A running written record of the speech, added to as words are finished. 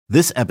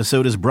This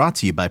episode is brought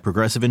to you by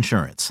Progressive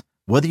Insurance.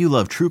 Whether you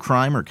love true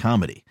crime or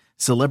comedy,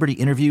 celebrity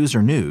interviews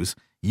or news,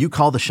 you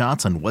call the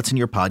shots on what's in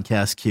your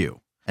podcast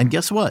queue. And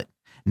guess what?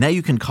 Now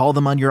you can call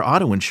them on your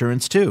auto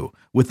insurance too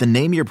with the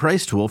Name Your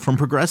Price tool from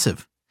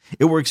Progressive.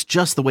 It works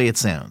just the way it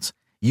sounds.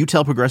 You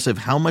tell Progressive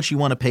how much you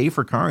want to pay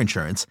for car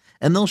insurance,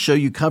 and they'll show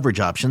you coverage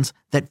options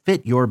that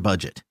fit your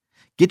budget.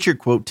 Get your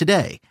quote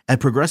today at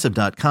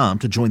Progressive.com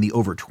to join the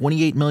over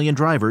 28 million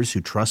drivers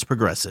who trust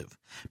Progressive.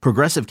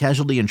 Progressive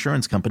Casualty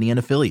Insurance Company and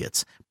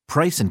Affiliates.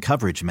 Price and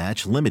coverage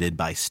match limited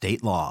by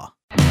state law.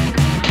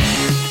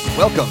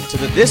 Welcome to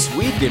the This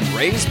Week in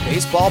Rays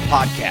Baseball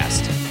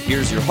podcast.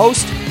 Here's your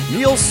host,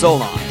 Neil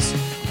Solondz.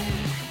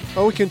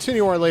 Well, we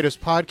continue our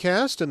latest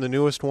podcast, and the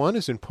newest one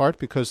is in part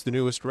because the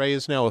newest Ray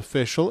is now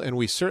official, and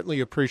we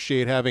certainly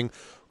appreciate having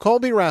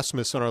Colby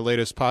Rasmus on our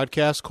latest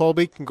podcast.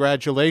 Colby,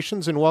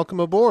 congratulations and welcome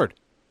aboard.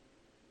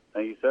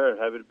 Thank you, sir.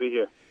 Happy to be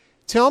here.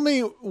 Tell me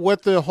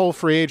what the whole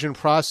free agent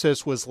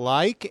process was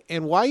like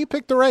and why you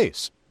picked the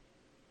Rays.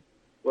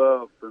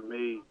 Well, for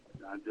me,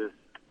 I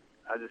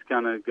just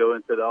kind of go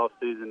into the off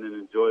season and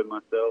enjoy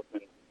myself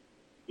and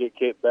get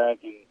kicked back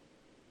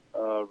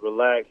and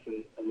relax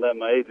and let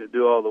my agent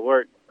do all the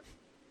work.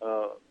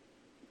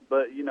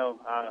 But you know,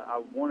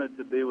 I wanted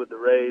to be with the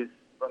Rays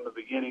from the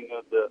beginning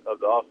of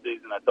the off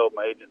season. I told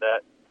my agent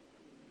that,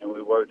 and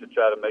we worked to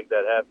try to make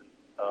that happen.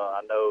 I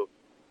know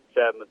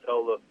Chad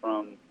Mottola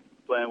from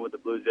playing with the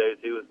Blue Jays.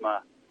 He was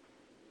my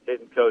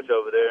hitting coach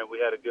over there, and we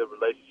had a good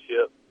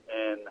relationship.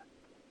 And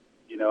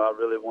you know, I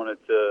really wanted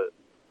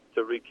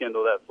to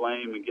rekindle that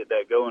flame and get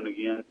that going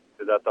again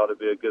because I thought it'd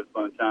be a good,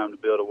 fun time to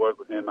be able to work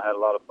with him. I had a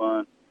lot of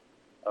fun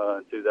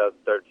in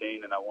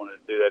 2013, and I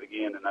wanted to do that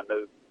again. And I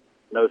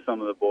know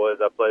some of the boys.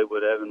 I played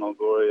with Evan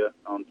Longoria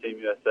on Team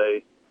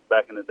USA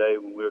back in the day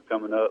when we were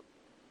coming up,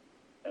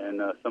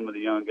 and some of the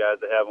young guys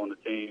they have on the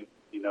team.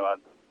 You know,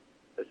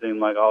 they seem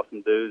like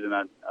awesome dudes, and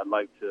I'd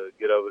like to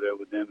get over there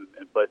with them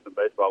and play some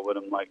baseball with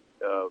them, like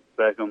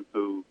Beckham,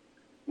 who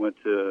went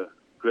to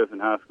Griffin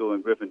High School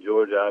in Griffin,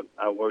 Georgia.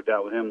 I worked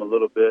out with him a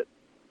little bit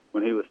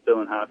when he was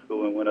still in high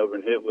school and went over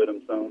and hit with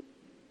him some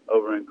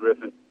over in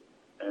Griffin.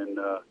 And,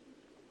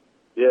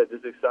 yeah,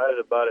 just excited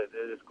about it.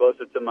 It's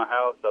closer to my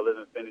house. I live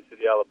in Phenix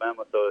City,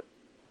 Alabama, so it's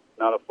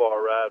not a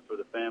far ride for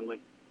the family.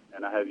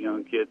 And I have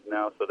young kids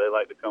now, so they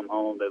like to come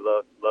home. They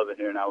love it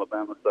here in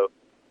Alabama, so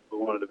we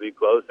wanted to be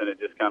close, and it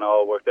just kind of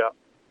all worked out.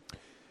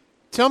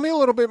 Tell me a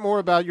little bit more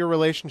about your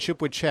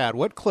relationship with Chad.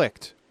 What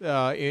clicked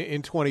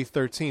in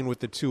 2013 with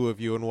the two of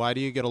you, and why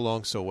do you get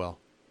along so well?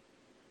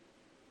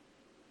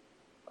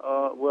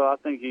 Well, I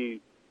think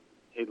he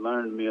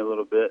learned me a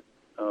little bit.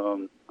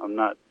 I'm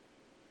not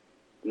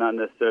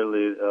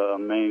necessarily a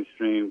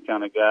mainstream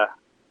kind of guy,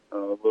 a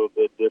little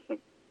bit different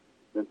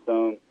than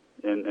some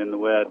in the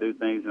way I do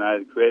things, and I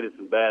had created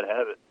some bad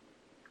habits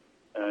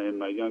in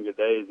my younger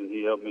days, and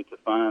he helped me to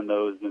find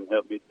those and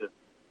helped me to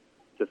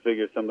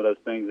figure some of those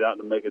things out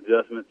to make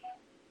adjustments,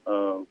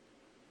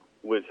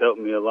 which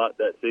helped me a lot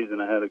that season.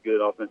 I had a good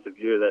offensive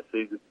year that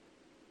season.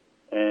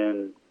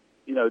 And,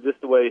 you know, just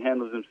the way he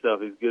handles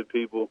himself, he's good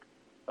people,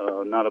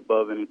 not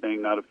above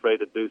anything, not afraid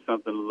to do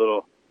something a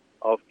little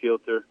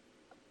off-kilter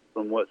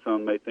from what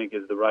some may think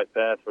is the right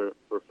path for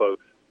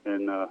folks.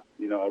 And,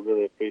 you know, I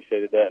really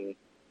appreciated that. And,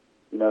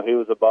 you know, he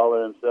was a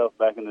baller himself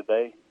back in the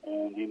day,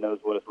 and he knows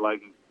what it's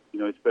like. You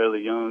know, he's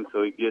fairly young,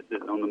 so he gets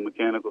it on the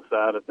mechanical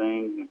side of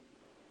things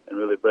and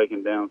really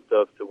breaking down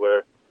stuff to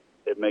where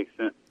it makes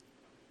sense.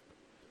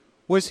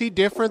 Was he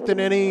different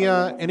than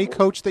any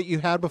coach that you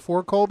had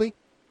before, Colby?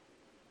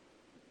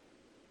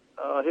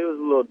 He was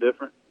a little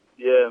different.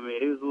 Yeah, I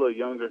mean, he was a little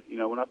younger. You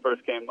know, when I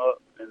first came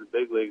up in the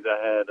big leagues, I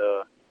had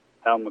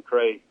Hal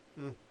McRae,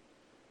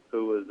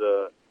 who was,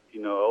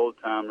 you know, an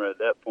old-timer at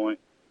that point.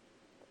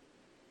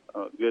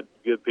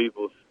 Good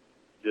people,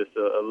 just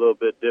a little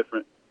bit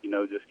different, you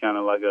know, just kind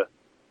of like a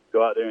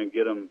go out there and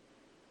get them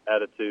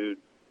attitude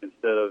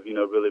instead of, you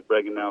know, really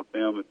breaking down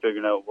film and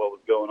figuring out what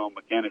was going on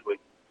mechanically,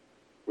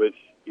 which,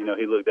 you know,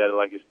 he looked at it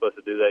like you're supposed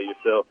to do that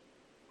yourself.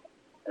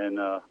 And,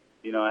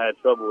 you know, I had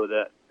trouble with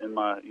that in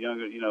my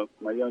younger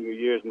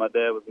years. My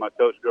dad was my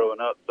coach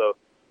growing up, so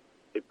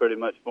he pretty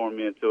much formed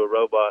me into a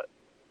robot.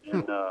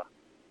 And,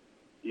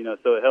 you know,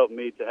 so it helped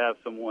me to have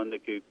someone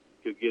that could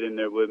get in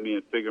there with me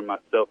and figure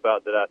myself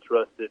out that I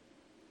trusted.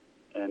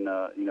 And,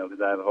 you know,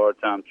 because I have a hard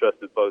time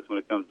trusting folks when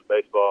it comes to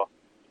baseball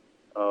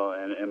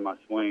and my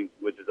swing,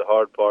 which is a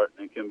hard part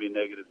and can be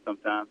negative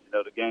sometimes. You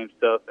know, the game's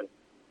tough and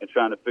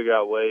trying to figure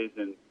out ways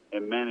and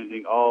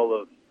managing all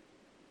of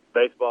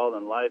baseball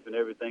and life and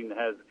everything that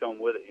has to come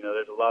with it. You know,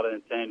 there's a lot of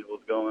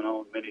intangibles going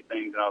on, many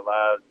things in our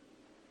lives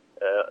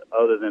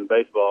other than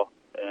baseball.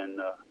 And,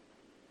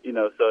 you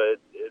know, so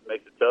it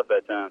makes it tough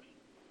at times.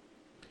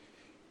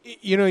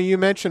 You know, you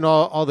mentioned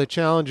all the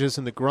challenges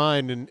and the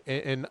grind,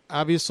 and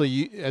obviously,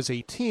 you, as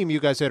a team, you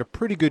guys had a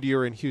pretty good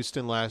year in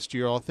Houston last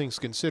year, all things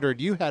considered.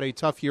 You had a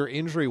tough year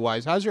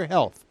injury-wise. How's your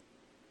health?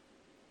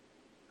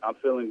 I'm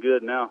feeling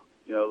good now.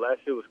 You know, last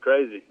year was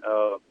crazy.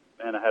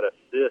 Man, I had a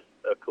cyst,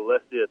 a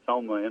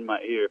cholesteatoma in my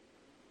ear.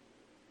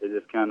 It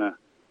just kind of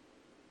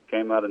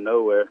came out of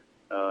nowhere,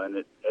 and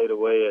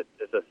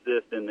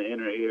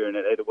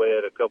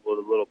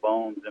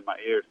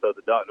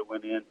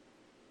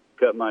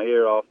my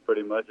ear off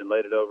pretty much and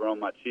laid it over on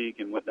my cheek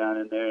and went down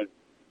in there and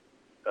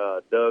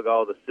dug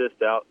all the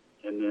cysts out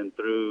and then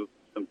threw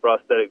some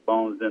prosthetic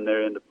bones in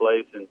there into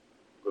place and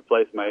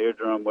replaced my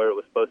eardrum where it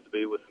was supposed to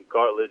be with some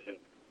cartilage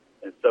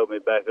and sewed me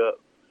back up.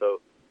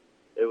 So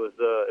it was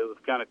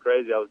kind of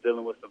crazy. I was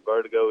dealing with some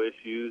vertigo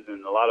issues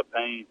and a lot of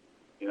pain.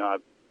 You know,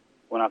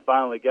 when I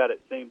finally got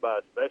it seen by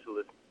a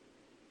specialist,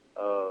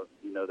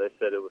 you know, they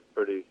said it was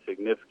pretty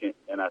significant,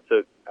 and I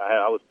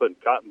was putting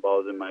cotton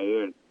balls in my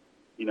ear, and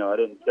you know, I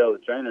didn't tell the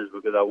trainers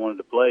because I wanted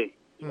to play.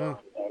 You know,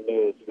 I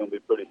knew it was going to be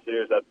pretty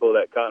serious. I'd pull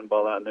that cotton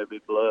ball out, and there'd be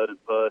blood and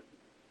pus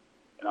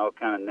and all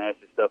kind of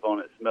nasty stuff on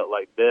it. It smelled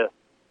like death.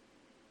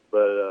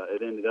 But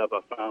it ended up,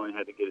 I finally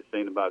had to get it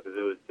seen about because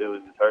it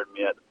was just hurting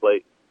me at the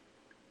plate.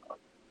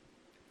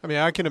 I mean,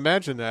 I can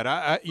imagine that.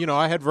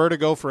 I had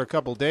vertigo for a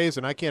couple of days,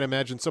 and I can't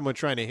imagine someone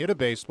trying to hit a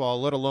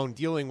baseball, let alone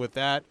dealing with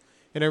that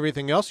and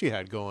everything else you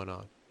had going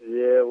on.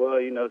 Yeah,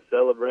 well, you know,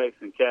 Celebrex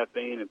and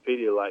caffeine and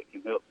Pedialyte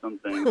can help some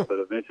things, but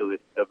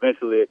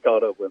eventually it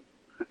caught up with me.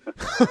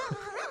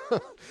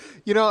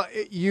 You know,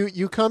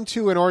 you come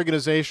to an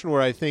organization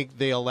where I think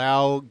they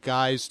allow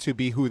guys to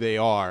be who they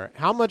are.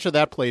 How much of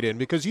that played in?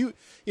 Because you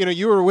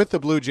were with the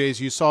Blue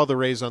Jays, you saw the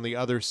Rays on the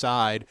other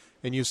side,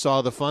 and you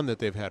saw the fun that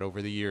they've had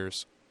over the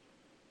years.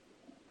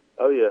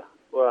 Oh yeah,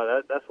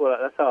 well that's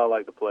how I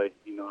like to play.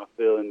 You know, I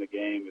feel in the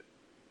game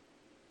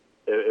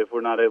if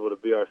we're not able to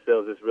be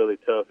ourselves, it's really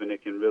tough, and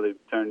it can really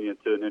turn you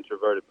into an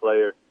introverted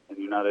player, and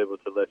you're not able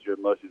to let your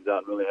emotions out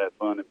and really have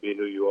fun and be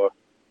who you are.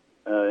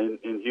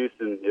 In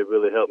Houston, it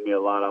really helped me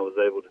a lot. I was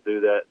able to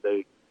do that.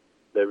 They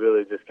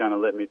really just kind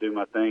of let me do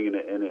my thing,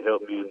 and it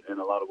helped me in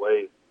a lot of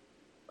ways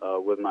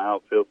with my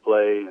outfield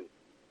play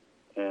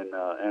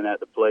and at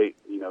the plate.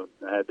 You know,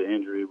 I had the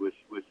injury, which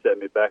set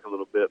me back a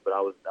little bit, but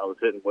I was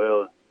hitting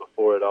well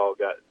before it all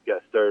got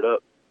stirred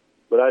up.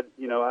 But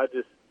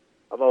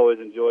I've always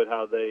enjoyed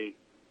how they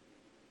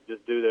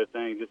just do their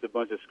thing. Just a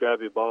bunch of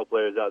scrappy ball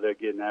players out there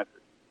getting after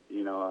it,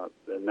 you know,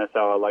 and that's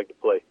how I like to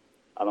play.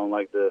 I don't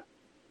like to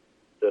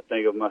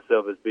think of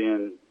myself as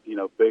being, you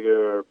know,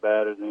 bigger or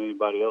badder than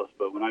anybody else.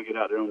 But when I get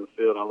out there on the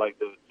field, I like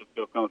to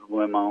feel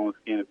comfortable in my own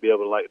skin and be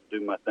able to like to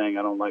do my thing.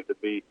 I don't like to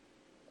be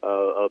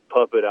a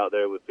puppet out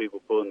there with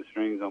people pulling the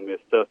strings on me.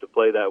 It's tough to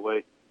play that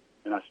way,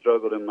 and I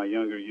struggled in my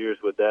younger years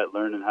with that,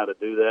 learning how to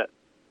do that.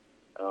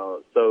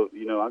 So,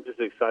 you know, I'm just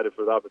excited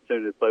for the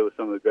opportunity to play with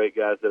some of the great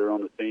guys that are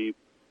on the team.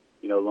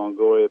 You know,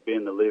 Longoria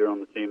being the leader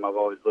on the team, I've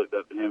always looked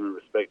up to him and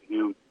respected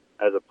him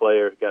as a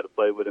player. Got to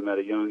play with him at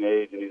a young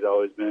age, and he's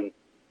always been,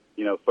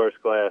 you know,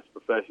 first-class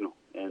professional.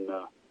 And,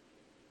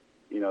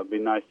 you know, it'd be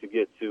nice to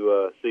get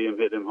to see him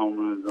hit them home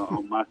runs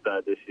on my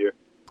side this year.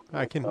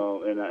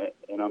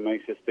 And I'm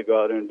anxious to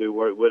go out there and do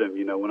work with him.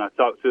 You know, when I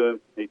talked to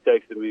him, he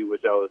texted me,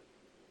 which I was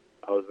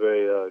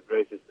very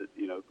gracious,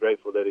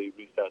 grateful that he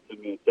reached out to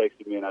me and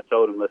texted me, and I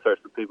told him, let's hurt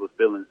some people's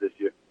feelings this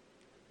year.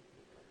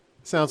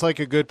 Sounds like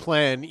a good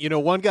plan. You know,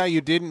 one guy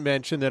you didn't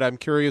mention that I'm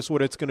curious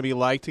what it's going to be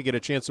like to get a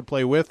chance to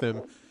play with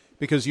him,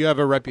 because you have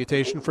a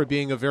reputation for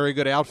being a very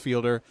good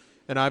outfielder,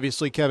 and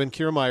obviously Kevin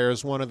Kiermaier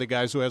is one of the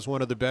guys who has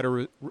one of the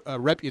better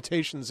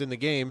reputations in the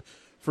game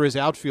for his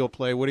outfield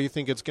play. What do you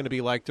think it's going to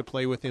be like to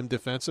play with him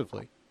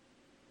defensively?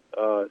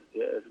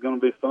 Yeah, it's going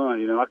to be fun.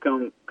 You know,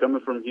 coming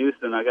from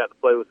Houston, I got to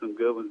play with some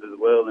good ones as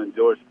well, and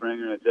George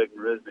Springer and Jake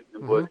Marisnik.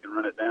 Them boys can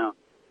run it down.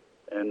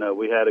 And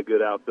we had a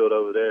good outfield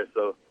over there.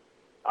 So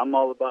I'm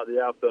all about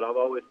the outfield. I've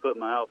always put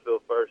my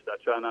outfield first. I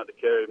try not to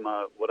carry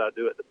what I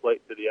do at the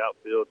plate to the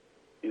outfield.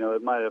 You know,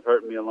 it might have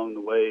hurt me along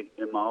the way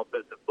in my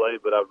offensive play,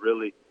 but I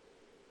really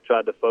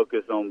tried to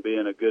focus on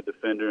being a good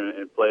defender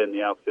and play in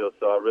the outfield.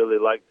 So I really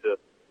like to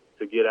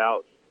get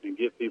out and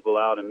get people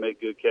out and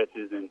make good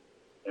catches and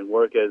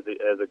work as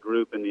a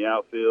group in the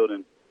outfield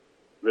and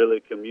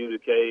really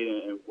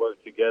communicate and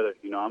work together.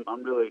 You know,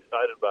 I'm really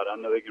excited about it.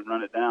 I know he can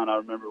run it down. I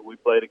remember we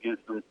played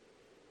against him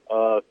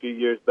a few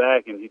years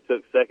back, and he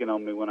took second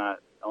on me on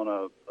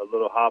a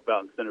little hop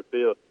out in center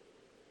field.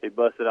 He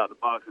busted out the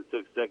box and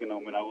took second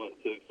on me, and I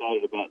wasn't too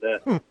excited about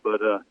that.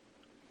 But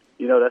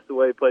you know, that's the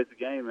way he plays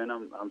the game, and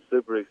I'm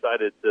super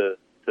excited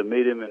to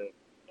meet him and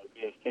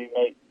be his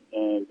teammate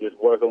and just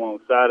work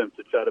alongside him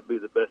to try to be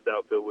the best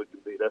outfield we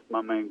can be. That's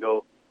my main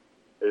goal,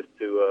 is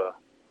to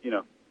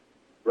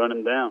run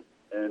him down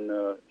and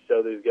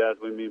show these guys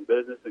we mean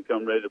business and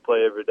come ready to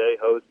play every day,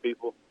 hose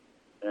people,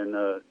 and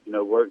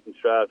work and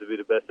strive to be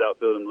the best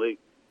outfield in the league.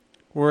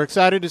 We're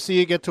excited to see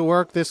you get to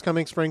work this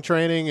coming spring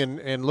training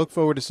and look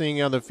forward to seeing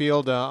you on the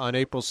field on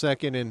April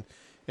 2nd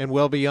and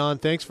well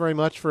beyond. Thanks very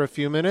much for a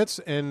few minutes,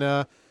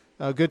 and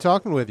good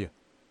talking with you.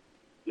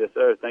 Yes,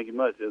 sir. Thank you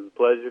much. It was a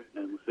pleasure,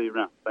 and we'll see you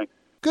around. Thanks.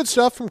 Good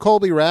stuff from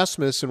Colby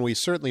Rasmus, and we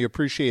certainly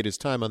appreciate his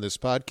time on this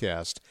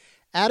podcast.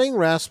 Adding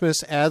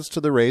Rasmus adds to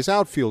the Rays'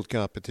 outfield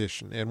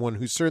competition, and one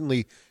who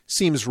certainly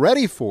seems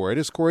ready for it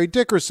is Corey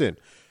Dickerson.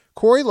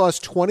 Corey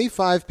lost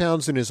 25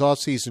 pounds in his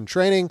off-season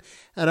training,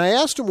 and I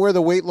asked him where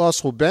the weight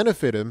loss will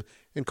benefit him,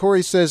 and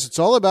Corey says it's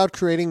all about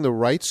creating the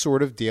right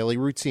sort of daily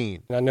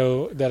routine. I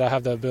know that I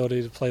have the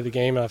ability to play the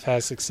game, and I've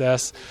had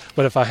success,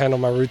 but if I handle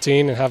my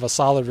routine and have a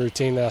solid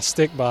routine that I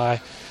stick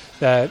by,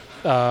 that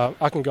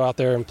I can go out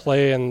there and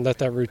play and let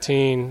that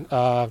routine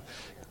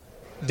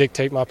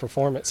dictate my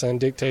performance and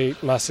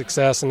dictate my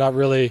success, and not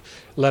really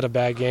let a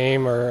bad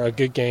game or a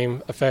good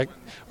game affect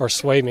or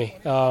sway me.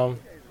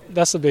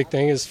 That's the big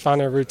thing, is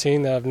finding a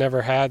routine that I've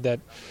never had, that,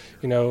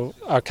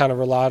 I kind of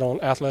relied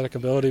on athletic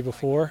ability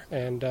before,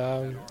 and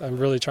I'm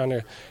really trying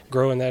to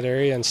grow in that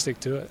area and stick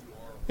to it.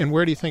 And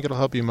where do you think it'll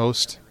help you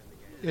most?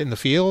 In the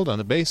field, on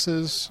the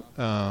bases,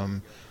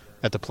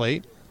 at the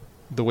plate,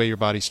 the way your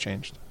body's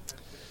changed?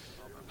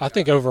 I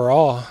think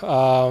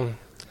overall,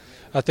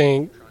 I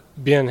think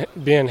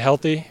being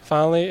healthy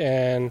finally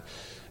and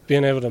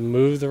being able to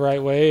move the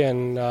right way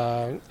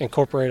and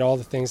incorporate all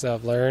the things that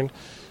I've learned.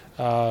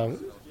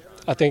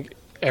 I think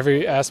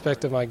every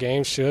aspect of my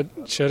game should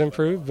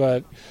improve,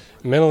 but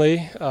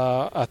mentally,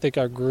 I think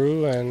I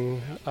grew,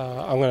 and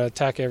I'm going to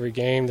attack every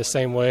game the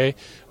same way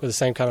with the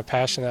same kind of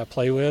passion that I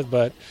play with.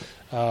 But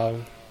I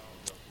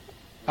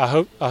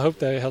hope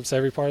that it helps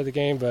every part of the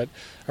game. But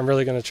I'm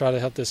really going to try to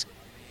help this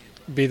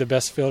be the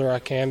best fielder I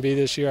can be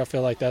this year. I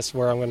feel like that's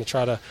where I'm going to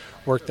try to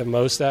work the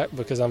most at,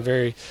 because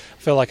I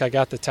feel like I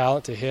got the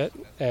talent to hit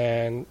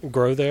and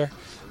grow there.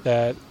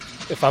 That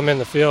if I'm in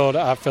the field,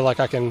 I feel like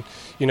I can,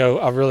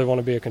 I really want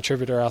to be a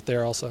contributor out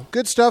there also.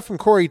 Good stuff from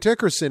Corey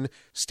Dickerson.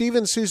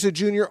 Steven Souza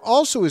Jr.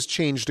 also has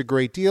changed a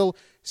great deal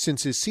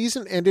since his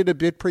season ended a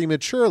bit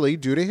prematurely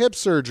due to hip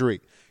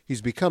surgery.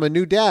 He's become a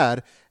new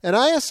dad, and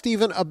I asked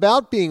Steven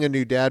about being a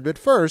new dad, but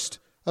first,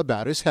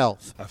 about his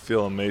health. I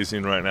feel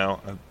amazing right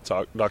now. I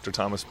talked to Dr.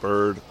 Thomas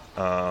Bird,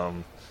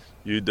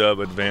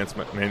 UW Advanced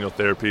Manual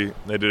Therapy.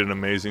 They did an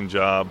amazing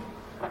job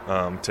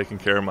taking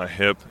care of my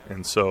hip,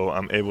 and so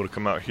I'm able to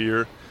come out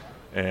here,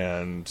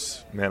 and,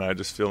 man, I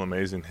just feel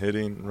amazing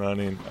hitting,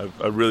 running.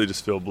 I really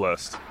just feel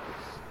blessed.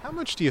 How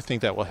much do you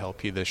think that will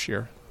help you this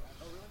year?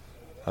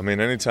 I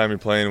mean, anytime you're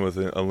playing with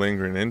a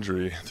lingering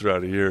injury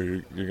throughout a year,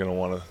 you're going to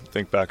want to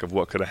think back of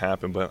what could have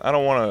happened. But I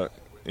don't want to,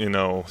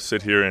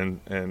 sit here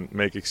and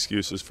make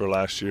excuses for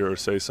last year or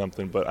say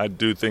something. But I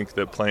do think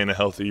that playing a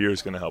healthy year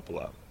is going to help a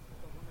lot.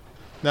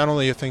 Not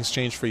only have things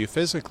changed for you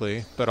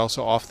physically, but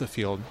also off the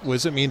field. What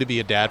does it mean to be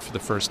a dad for the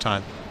first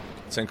time?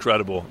 It's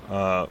incredible.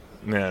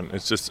 Man,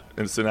 it's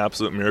an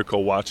absolute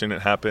miracle watching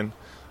it happen.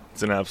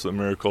 It's an absolute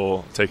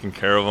miracle taking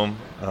care of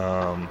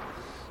them.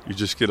 You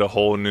just get a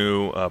whole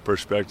new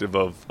perspective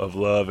of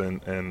love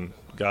and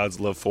God's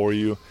love for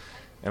you.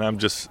 And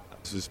it's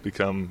just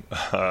become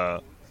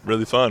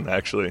really fun,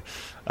 actually.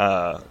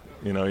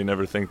 You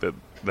never think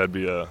that'd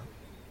be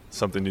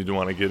something you'd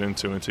want to get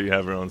into until you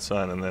have your own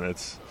son, and then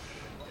it's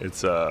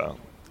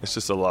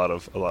just a lot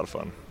of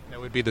fun. That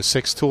would be the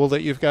sixth tool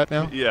that you've got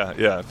now?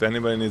 Yeah. If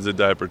anybody needs a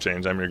diaper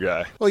change, I'm your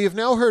guy. Well, you've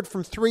now heard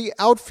from 3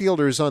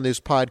 outfielders on this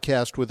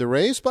podcast with the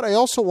Rays, but I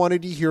also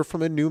wanted to hear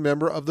from a new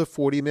member of the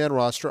 40-man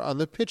roster on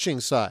the pitching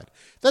side.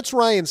 That's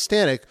Ryan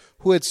Stanek,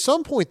 who at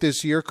some point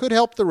this year could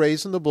help the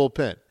Rays in the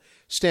bullpen.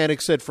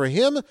 Stanek said for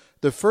him,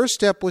 the first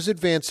step was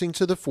advancing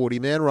to the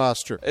 40-man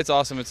roster. It's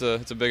awesome. It's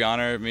a big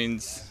honor. It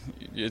means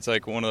it's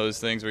like one of those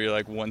things where you're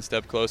like one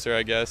step closer,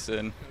 I guess,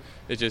 and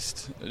it's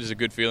just a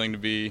good feeling to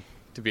be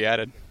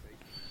added.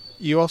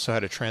 You also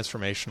had a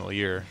transformational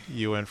year.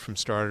 You went from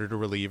starter to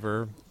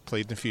reliever,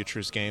 played in the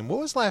Futures game. What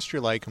was last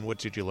year like, and what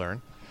did you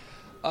learn?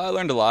 I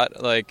learned a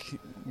lot, like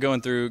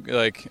going through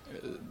like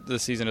the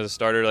season as a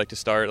starter, like to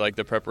start, like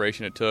the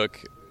preparation it took,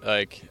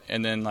 like,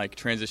 and then like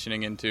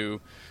transitioning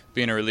into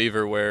being a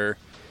reliever where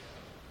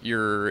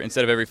you're,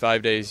 instead of every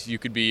 5 days, you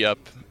could be up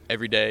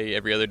every day,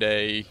 every other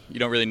day. You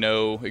don't really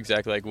know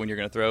exactly like when you're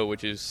going to throw,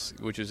 which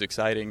is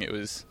exciting. It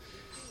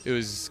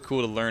was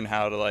cool to learn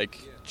how to like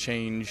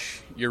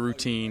change your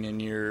routine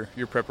and your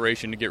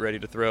preparation to get ready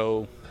to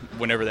throw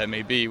whenever that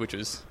may be, which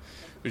was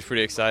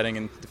pretty exciting.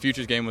 And the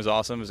Futures game was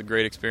awesome. It was a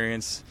great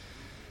experience.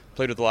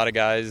 Played with a lot of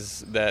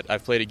guys that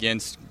I've played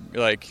against,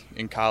 like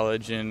in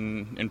college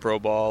and in pro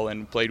ball,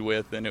 and played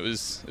with, and it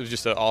was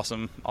just an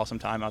awesome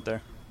time out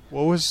there.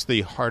 What was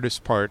the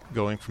hardest part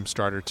going from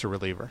starter to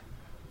reliever?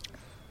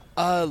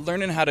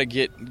 Learning how to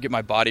get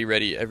my body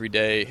ready every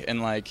day,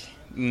 and like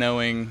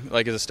knowing,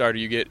 like as a starter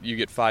you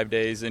get 5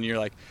 days and you're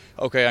like,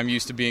 okay, I'm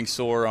used to being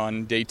sore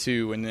on day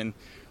 2, and then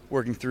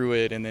working through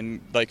it, and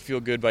then like feel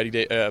good by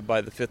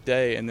the 5th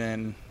day. And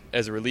then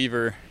as a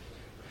reliever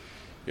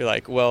you're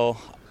like,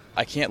 well,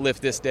 I can't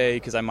lift this day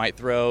because I might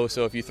throw.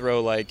 So if you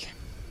throw like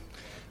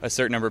a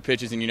certain number of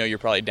pitches and you're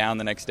probably down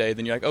the next day,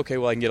 then you're like, okay,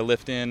 well, I can get a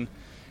lift in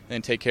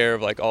and take care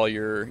of like all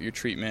your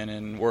treatment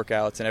and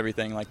workouts and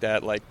everything like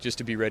that, like just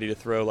to be ready to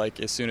throw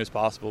like as soon as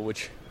possible,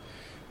 which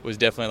was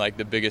definitely like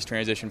the biggest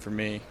transition for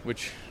me,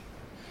 which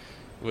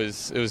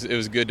was it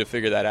was good to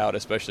figure that out,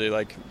 especially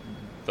like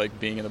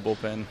being in the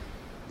bullpen.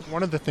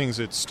 One of the things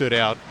that stood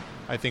out,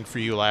 I think, for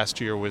you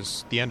last year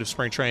was the end of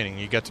spring training.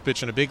 You got to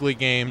pitch in a big league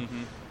game,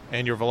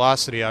 and your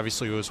velocity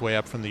obviously was way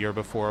up from the year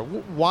before.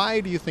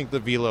 Why do you think the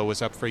velo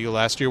was up for you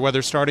last year,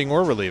 whether starting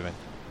or relieving?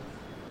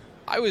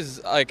 I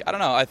was like, I don't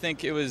know. I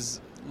think it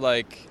was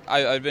like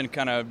I've been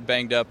kind of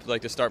banged up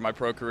like to start my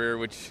pro career,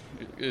 which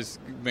has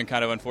been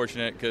kind of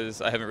unfortunate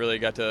because I haven't really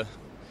got to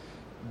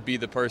be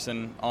the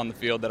person on the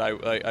field that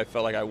I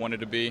felt like I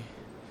wanted to be.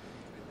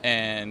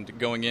 And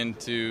going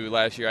into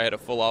last year, I had a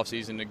full off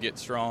season to get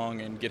strong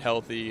and get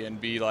healthy and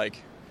be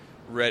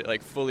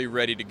fully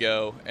ready to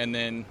go. And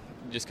then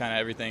just kind of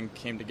everything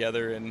came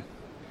together and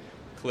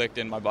clicked,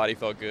 and my body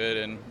felt good,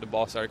 and the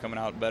ball started coming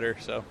out better.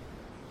 So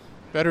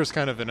better is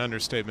kind of an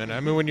understatement. I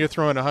mean, when you're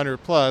throwing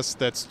 100+,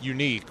 that's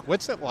unique.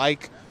 What's it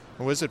like,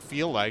 or what does it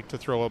feel like to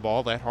throw a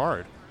ball that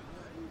hard?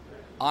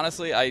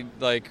 Honestly,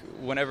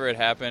 whenever it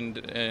happened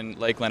in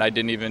Lakeland, I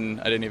didn't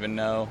even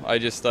know. I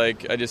just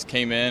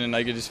came in and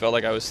I just felt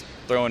like I was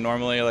throwing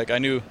normally. Like I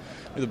knew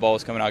the ball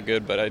was coming out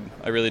good, but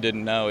I really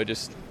didn't know. At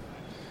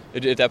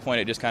that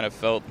point, it just kind of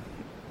felt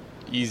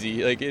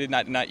easy. Like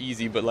not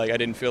easy, but like I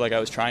didn't feel like I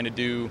was trying to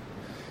do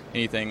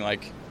anything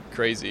like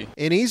crazy.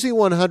 An easy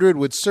 100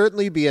 would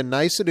certainly be a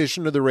nice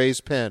addition to the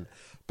Rays pen,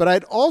 but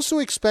I'd also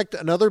expect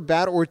another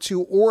bat or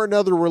two or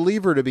another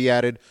reliever to be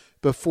added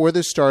before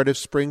the start of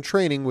spring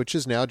training, which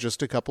is now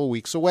just a couple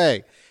weeks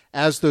away.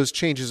 As those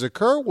changes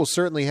occur, we'll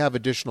certainly have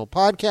additional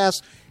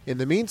podcasts. In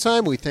the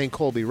meantime, we thank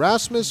Colby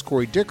Rasmus,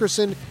 Corey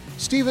Dickerson,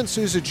 Steven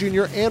Souza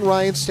Jr., and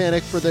Ryan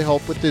Stanek for the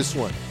help with this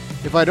one.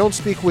 If I don't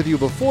speak with you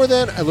before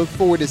then, I look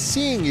forward to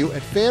seeing you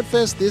at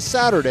FanFest this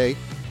Saturday,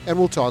 and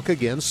we'll talk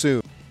again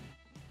soon.